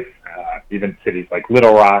 Detroit, even cities like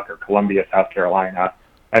Little Rock or Columbia, South Carolina.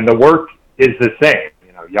 And the work is the same.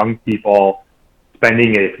 Young people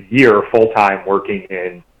spending a year full-time working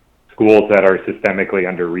in schools that are systemically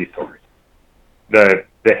under-resourced. The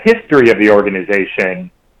history of the organization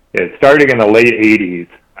is starting in the late 80s.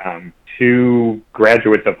 Two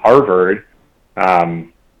graduates of Harvard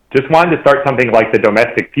just wanted to start something like the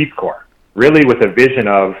Domestic Peace Corps, really with a vision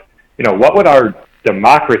of, what would our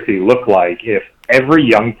democracy look like if every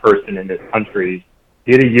young person in this country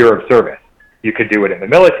did a year of service? You could do it in the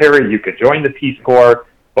military, you could join the Peace Corps,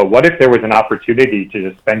 but what if there was an opportunity to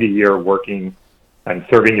just spend a year working and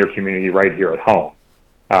serving your community right here at home?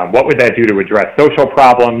 What would that do to address social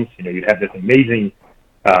problems? You'd have this amazing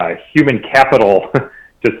human capital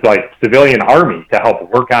just like civilian army to help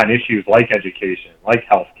work on issues like education, like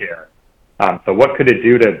healthcare. So what could it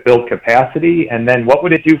do to build capacity? And then what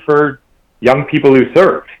would it do for young people who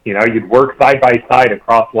served? You'd work side by side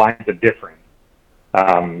across lines of difference.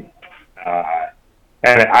 And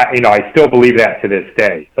I still believe that to this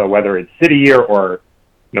day. So whether it's City Year or,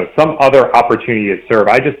 some other opportunity to serve,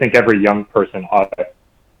 I just think every young person ought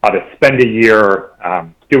to spend a year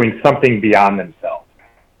doing something beyond themselves.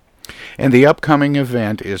 And the upcoming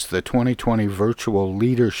event is the 2020 Virtual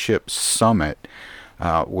Leadership Summit,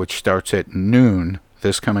 which starts at noon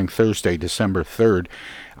this coming Thursday, December 3rd.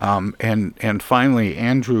 And finally,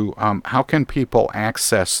 Andrew, how can people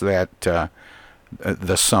access that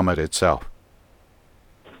the summit itself?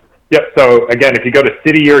 Yep. So again, if you go to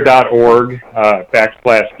cityyear.org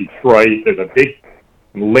 /Detroit, there's a big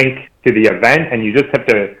link to the event, and you just have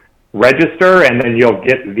to register, and then you'll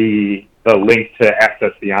get the link to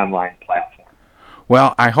access the online platform.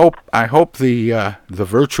 Well, I hope the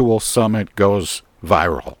virtual summit goes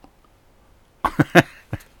viral.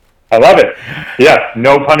 I love it. Yes,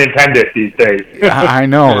 no pun intended these days. I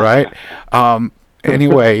know, right?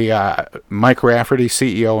 Anyway, Mike Rafferty,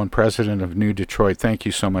 CEO and President of New Detroit, thank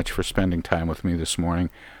you so much for spending time with me this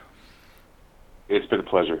morning. It's been a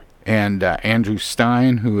pleasure. And Andrew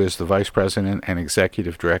Stein, who is the Vice President and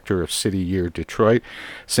Executive Director of City Year Detroit.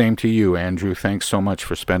 Same to you, Andrew. Thanks so much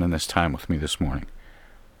for spending this time with me this morning.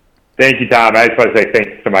 Thank you, Tom. I just want to say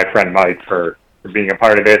thanks to my friend Mike for being a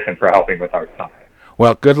part of this and for helping with our summit.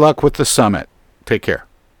 Well, good luck with the summit. Take care.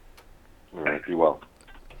 All right, be well.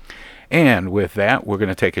 And with that, we're going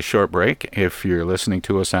to take a short break. If you're listening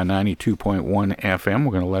to us on 92.1 FM,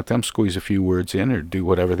 we're going to let them squeeze a few words in or do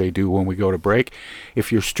whatever they do when we go to break.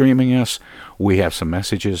 If you're streaming us, we have some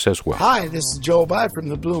messages as well. Hi, this is Joe By from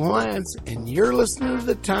the Blue Hawaiians, and you're listening to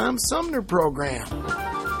the Tom Sumner Program.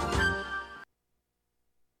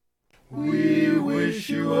 We wish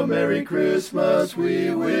you a Merry Christmas.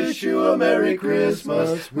 We wish you a Merry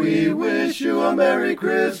Christmas. We wish you a Merry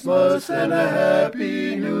Christmas and a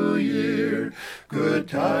Happy New Year. Good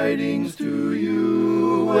tidings to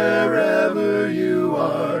you wherever you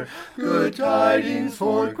are. Good tidings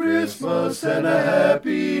for Christmas and a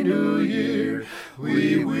Happy New Year.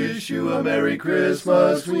 We wish you a Merry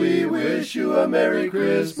Christmas. We wish you a Merry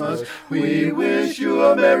Christmas. We wish you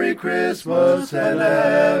a Merry Christmas and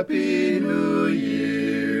a Happy New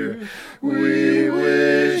Year. We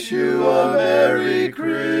wish you a Merry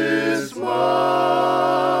Christmas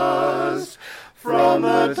from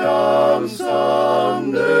the Tom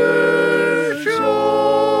Sumner Show.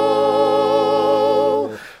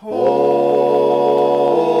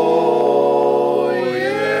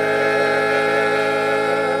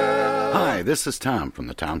 Hi, this is Tom from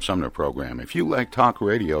the Tom Sumner Program. If you like talk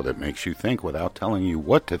radio that makes you think without telling you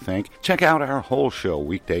what to think, check out our whole show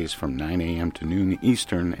weekdays from 9 a.m. to noon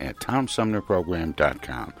Eastern at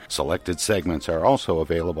TomSumnerProgram.com. Selected segments are also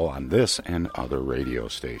available on this and other radio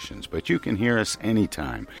stations, but you can hear us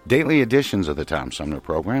anytime. Daily editions of the Tom Sumner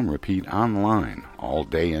Program repeat online all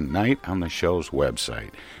day and night on the show's website.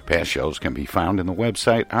 Past shows can be found in the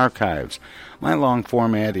website archives. My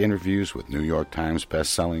long-format interviews with New York Times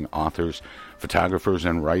best-selling authors, photographers,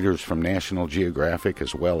 and writers from National Geographic,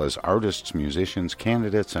 as well as artists, musicians,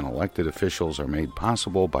 candidates, and elected officials are made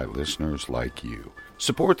possible by listeners like you.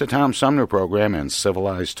 Support the Tom Sumner Program and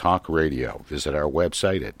Civilized Talk Radio. Visit our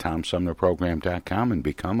website at TomSumnerProgram.com and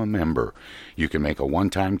become a member. You can make a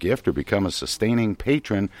one-time gift or become a sustaining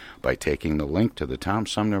patron by taking the link to the Tom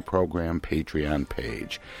Sumner Program Patreon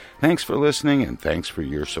page. Thanks for listening, and thanks for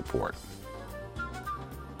your support.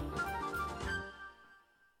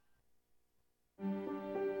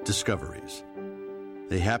 Discoveries.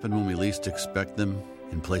 They happen when we least expect them,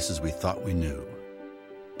 in places we thought we knew.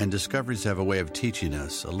 And discoveries have a way of teaching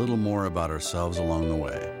us a little more about ourselves along the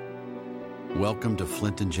way. Welcome to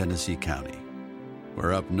Flint and Genesee County,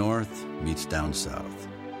 where up north meets down south.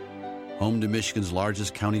 Home to Michigan's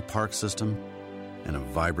largest county park system and a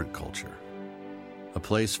vibrant culture. A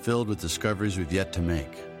place filled with discoveries we've yet to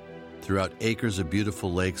make, throughout acres of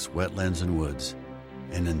beautiful lakes, wetlands, and woods,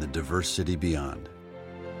 and in the diverse city beyond.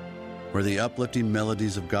 Where the uplifting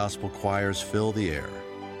melodies of gospel choirs fill the air,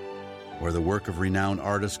 where the work of renowned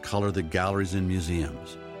artists color the galleries and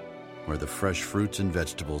museums, where the fresh fruits and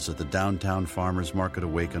vegetables at the downtown farmers market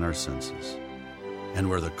awaken our senses, and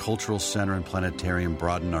where the cultural center and planetarium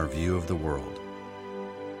broaden our view of the world.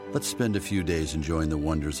 Let's spend a few days enjoying the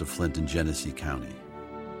wonders of Flint and Genesee County,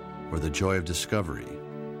 where the joy of discovery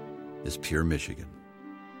is pure Michigan.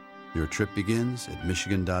 Your trip begins at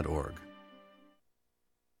Michigan.org.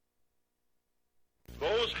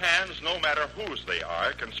 Those hands, no matter whose they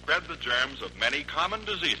are, can spread the germs of many common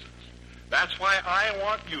diseases. That's why I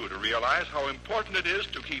want you to realize how important it is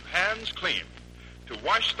to keep hands clean, to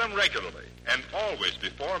wash them regularly and always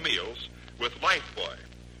before meals with Lifebuoy,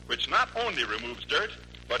 which not only removes dirt,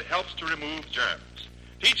 but helps to remove germs.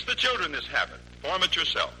 Teach the children this habit. Form it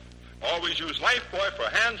yourself. Always use Lifebuoy for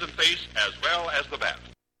hands and face as well as the bath.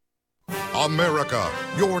 America,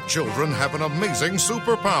 your children have an amazing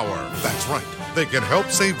superpower. That's right. They can help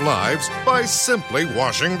save lives by simply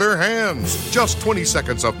washing their hands. Just 20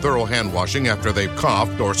 seconds of thorough hand washing after they've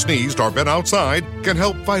coughed or sneezed or been outside can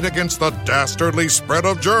help fight against the dastardly spread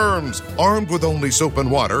of germs. Armed with only soap and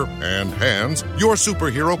water and hands, your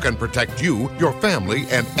superhero can protect you, your family,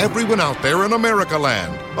 and everyone out there in America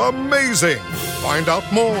land. Amazing! Find out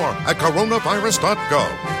more at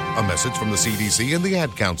coronavirus.gov. A message from the CDC and the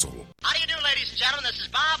Ad Council. How do you do, ladies and gentlemen? This is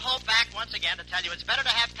Bob Hope back once again to tell you it's better to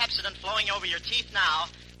have Pepsodent flowing over your teeth now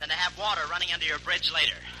than to have water running under your bridge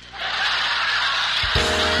later.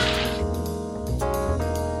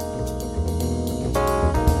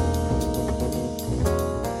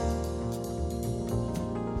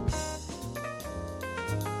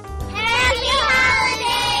 Happy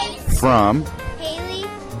holidays! From Haley,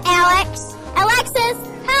 Alex, Alexis,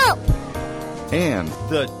 help! And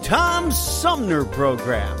the Tom Sumner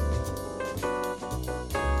Program.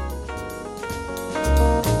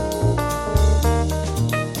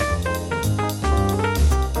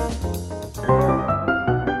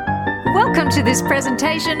 Welcome to this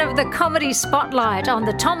presentation of the Comedy Spotlight on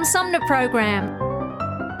the Tom Sumner Program.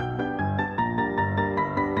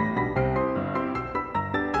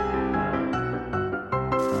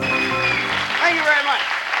 Thank you very much.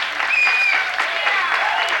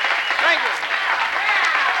 Thank you.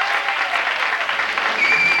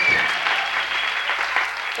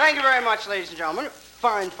 Thank you very much, ladies and gentlemen.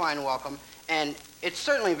 Fine welcome. And it's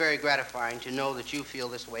certainly very gratifying to know that you feel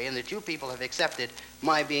this way and that you people have accepted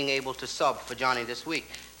my being able to sub for Johnny this week,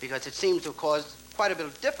 because it seems to have caused quite a bit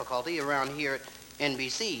of difficulty around here at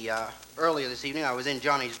NBC. Earlier this evening, I was in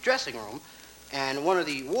Johnny's dressing room, and one of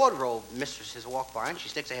the wardrobe mistresses walked by, and she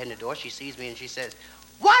sticks her head in the door. She sees me, and she says,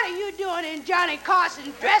 "What are you doing in Johnny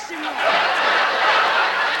Carson's dressing room?"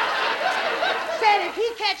 Said, "If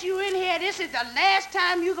he catch you in here, this is the last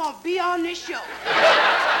time you're going to be on this show."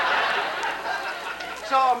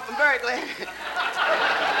 So I'm very glad.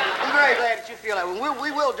 I'm very glad that you feel that.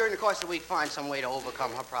 We will, during the course of the week, find some way to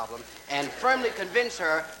overcome her problem and firmly convince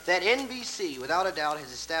her that NBC, without a doubt,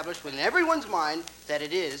 has established within everyone's mind that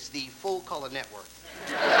it is the full-color network.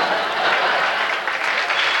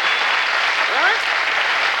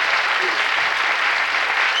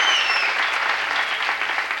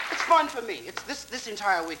 It's fun for me. This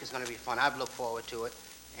entire week is going to be fun. I've looked forward to it.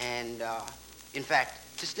 And, in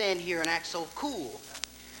fact, to stand here and act so cool.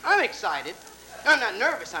 I'm excited. I'm not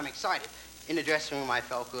nervous, I'm excited. In the dressing room, I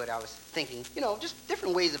felt good. I was thinking, just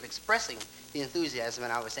different ways of expressing the enthusiasm,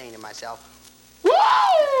 and I was saying to myself, woo!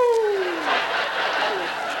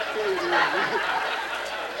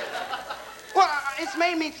 Well, it's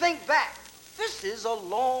made me think back. This is a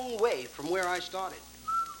long way from where I started.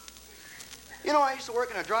 I used to work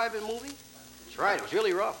in a drive-in movie. That's right, it was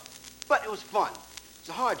really rough. But it was fun. It was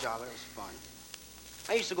a hard job, but it was fun.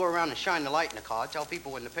 I used to go around and shine the light in the car, tell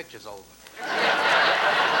people when the picture's over.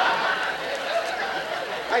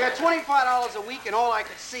 I got $25 a week and all I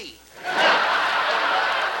could see.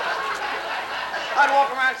 I'd walk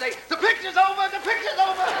around and say, the picture's over, the picture's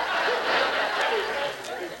over.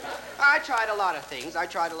 I tried a lot of things. I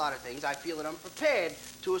feel that I'm prepared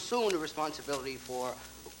to assume the responsibility for,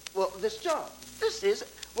 this job.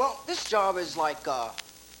 This job is like,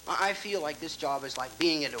 I feel like this job is like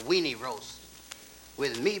being at a weenie roast,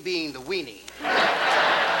 with me being the weenie.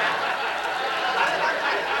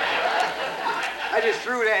 I just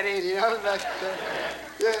threw that in,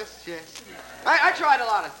 Yes. I tried a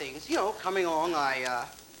lot of things, coming along.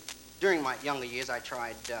 During my younger years, I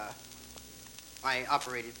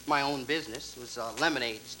operated my own business. It was a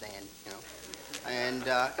lemonade stand, and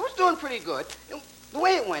it was doing pretty good. The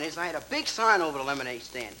way it went is I had a big sign over the lemonade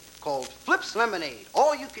stand called Flips Lemonade,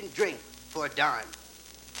 all you can drink for a dime.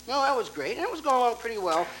 That was great, and it was going along pretty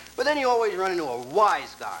well, but then you always run into a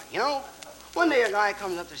wise guy, One day a guy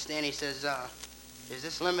comes up to the stand, he says, is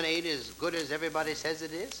this lemonade as good as everybody says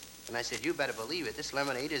it is? And I said, you better believe it. This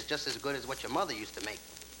lemonade is just as good as what your mother used to make.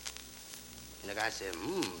 And the guy said,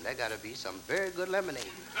 that gotta be some very good lemonade.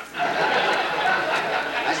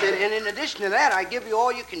 I said, and in addition to that, I give you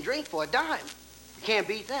all you can drink for a dime. You can't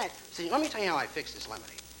beat that. I said, let me tell you how I fix this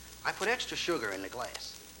lemonade. I put extra sugar in the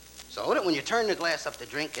glass, so that when you turn the glass up to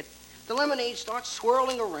drink it, the lemonade starts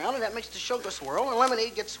swirling around, and that makes the sugar swirl, and the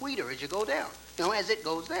lemonade gets sweeter as you go down, as it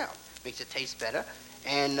goes down. Makes it taste better.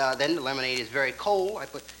 And then the lemonade is very cold. I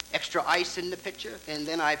put extra ice in the pitcher, and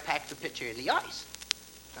then I pack the pitcher in the ice.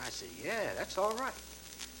 I said, yeah, that's all right.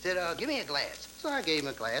 He said, give me a glass. So I gave him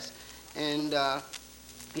a glass, and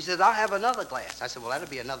he said, I'll have another glass. I said, well, that'll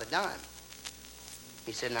be another dime.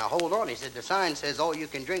 He said, now, hold on. He said, the sign says all you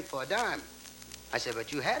can drink for a dime. I said,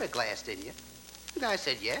 but you had a glass, didn't you? The guy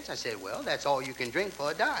said, yes. I said, well, that's all you can drink for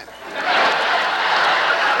a dime.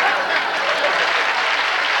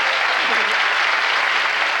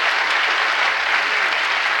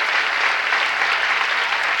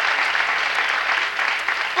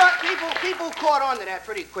 People caught on to that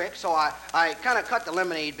pretty quick, so I kind of cut the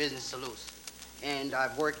lemonade business loose. And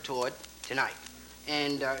I've worked toward tonight.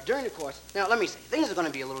 And during the course, now let me say, things are going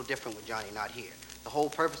to be a little different with Johnny not here. The whole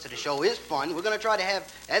purpose of the show is fun. We're going to try to have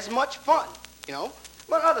as much fun,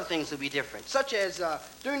 But other things will be different, such as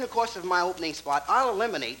during the course of my opening spot, I'll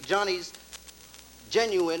eliminate Johnny's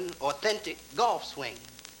genuine, authentic golf swing.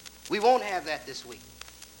 We won't have that this week.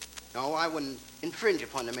 No, I wouldn't infringe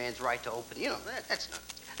upon the man's right to open.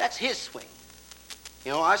 That's his swing.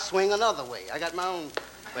 I swing another way. I got my own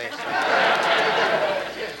way of swinging.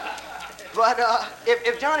 But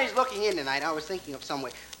if Johnny's looking in tonight, I was thinking of some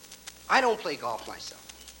way. I don't play golf myself.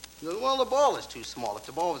 Well, the ball is too small. If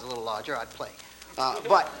the ball was a little larger, I'd play.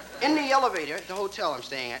 But in the elevator at the hotel I'm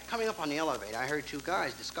staying at, coming up on the elevator, I heard two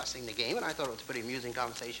guys discussing the game, and I thought it was a pretty amusing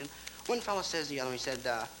conversation. One fellow says to the other, he said,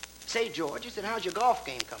 say, George, he said, how's your golf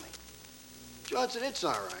game coming? George said, it's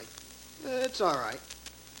all right. It's all right.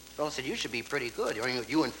 The fellow said, you should be pretty good.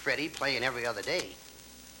 You and Freddie playing every other day.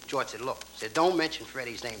 George said, look, said, don't mention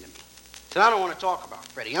Freddie's name to me. Said, I don't want to talk about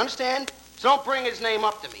Freddie. You understand? So don't bring his name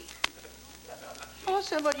up to me. The fellow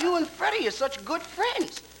said, but you and Freddie are such good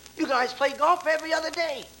friends. You guys play golf every other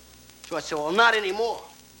day. George said, well, not anymore.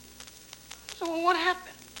 So, well, what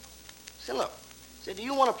happened? I said, look, I said, do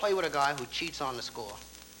you want to play with a guy who cheats on the score?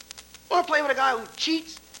 Want to play with a guy who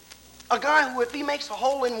cheats? A guy who, if he makes a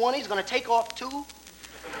hole in one, he's going to take off two?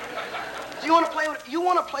 Do you want to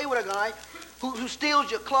play with a guy who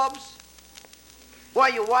steals your clubs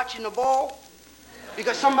while you're watching the ball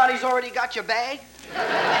because somebody's already got your bag?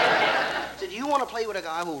 So do you want to play with a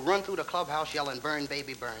guy who'll run through the clubhouse yelling, burn,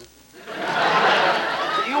 baby, burn?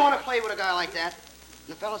 So do you want to play with a guy like that?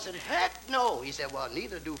 And the fellow said, heck no. He said, well,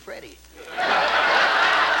 neither do Freddie.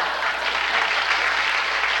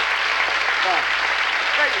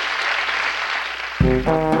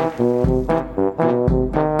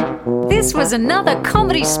 This was another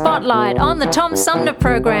comedy spotlight on the Tom Sumner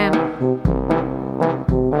Program.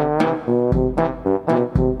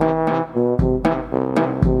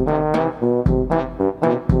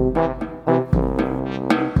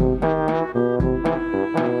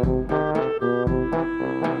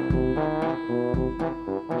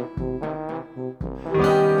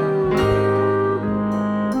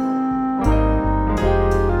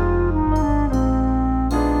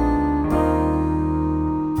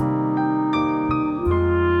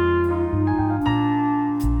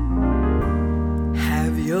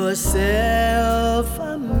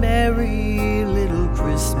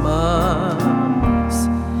 Christmas.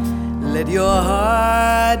 Let your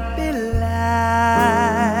heart be light.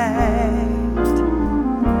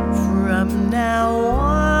 From now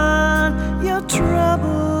on, your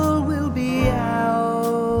trouble will be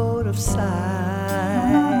out of sight.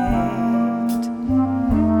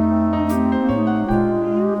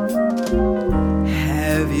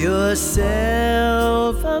 Have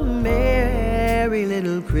yourself a merry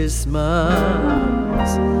little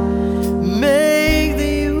Christmas. Make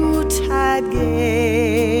the Yuletide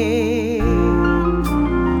gay.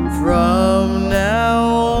 From now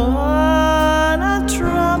on, our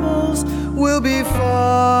troubles will be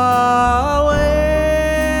far away.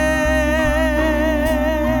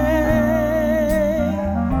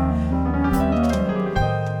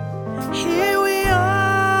 Here we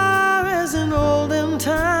are as in olden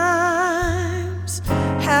times,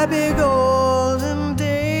 happy golden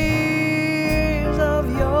days of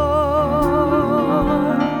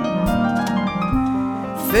yore.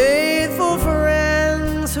 Faithful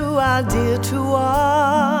friends who are dear to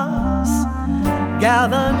us,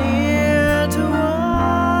 gather near to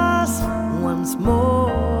us once more.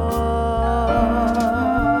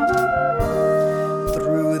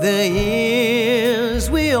 Through the years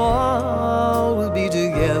we all will be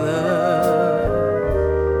together,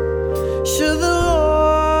 should the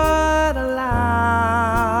Lord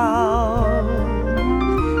allow.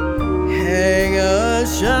 Hang a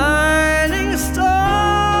shining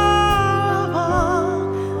star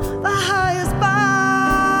upon the highest bough,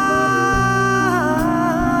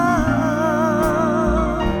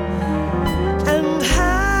 and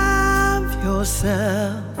have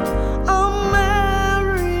yourself a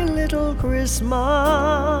merry little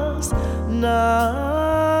Christmas now.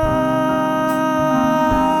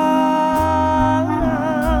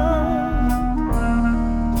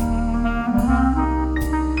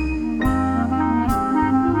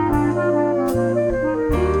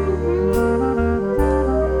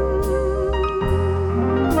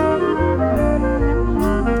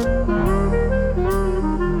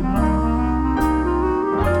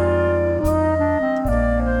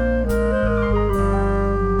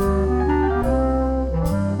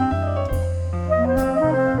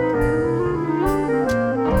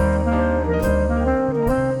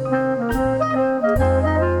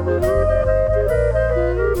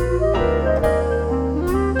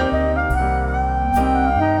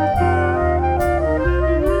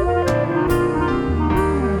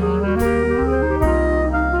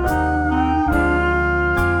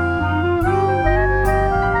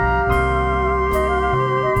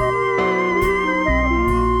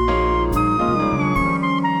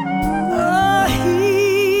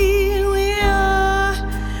 Here we are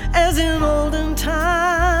as in olden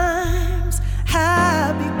times,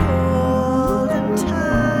 happy golden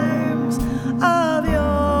times of yore.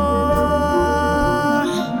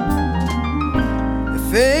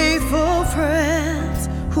 Faithful friends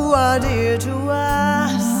who are dear to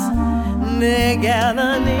us, they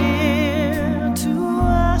gather near to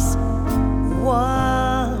us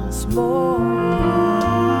once more.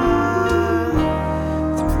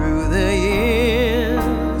 Through the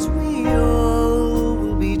years we all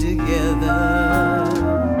will be together,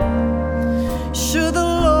 should the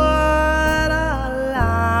Lord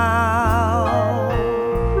allow.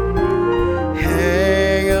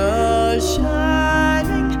 Hang a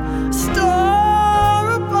shining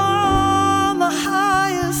star upon the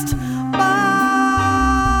highest bough,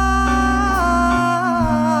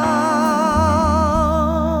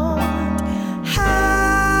 and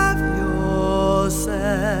have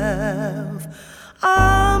yourself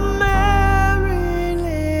a merry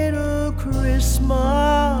little Christmas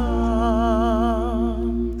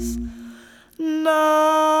now.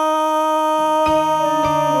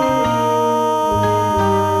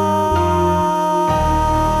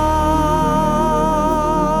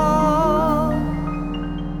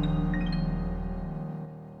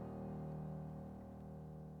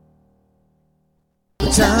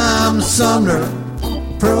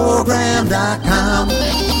 TomSumnerProgram.com.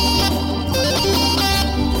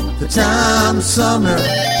 The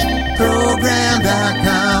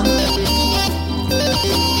TomSumnerProgram.com.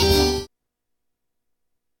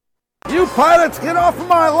 You pilots, get off of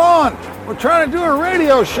my lawn. We're trying to do a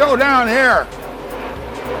radio show down here.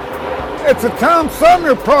 It's a Tom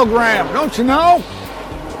Sumner program, don't you know?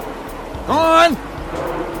 Go on,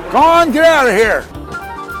 get out of here.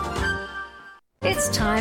 It's time